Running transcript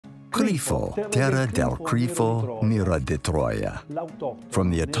Crifo, Terre del Crifo, Nero di Troia.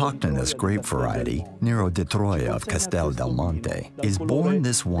 From the autochthonous grape variety, Nero di Troia of Castel del Monte, is born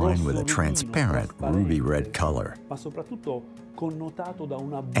this wine with a transparent ruby red color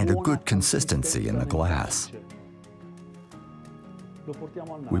and a good consistency in the glass.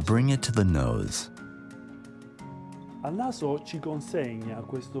 We bring it to the nose.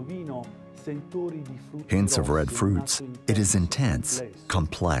 Hints of red fruits. It is intense,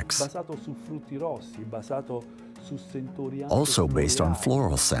 complex, also based on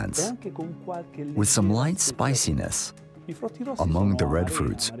floral scents, with some light spiciness. Among the red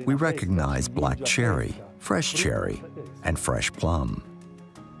fruits, we recognize black cherry, fresh cherry, and fresh plum.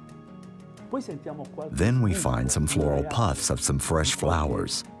 Then we find some floral puffs of some fresh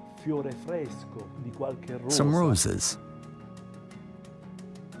flowers, some roses.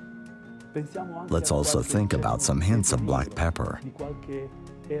 Let's also think about some hints of black pepper,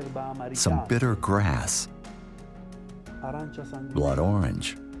 some bitter grass, blood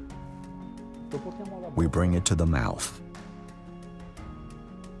orange. We bring it to the mouth.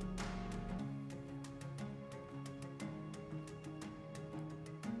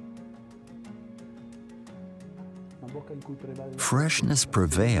 Freshness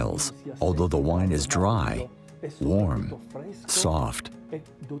prevails, although the wine is dry, warm, soft.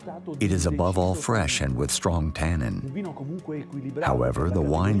 It is above all fresh and with strong tannin. However, the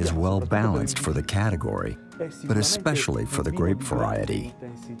wine is well balanced for the category, but especially for the grape variety.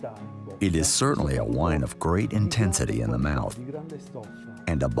 It is certainly a wine of great intensity in the mouth,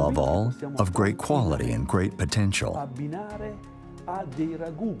 and above all, of great quality and great potential.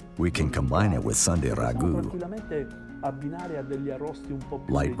 We can combine it with Sunday ragu,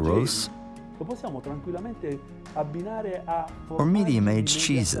 light roasts, or medium-aged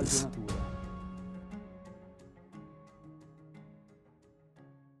cheeses.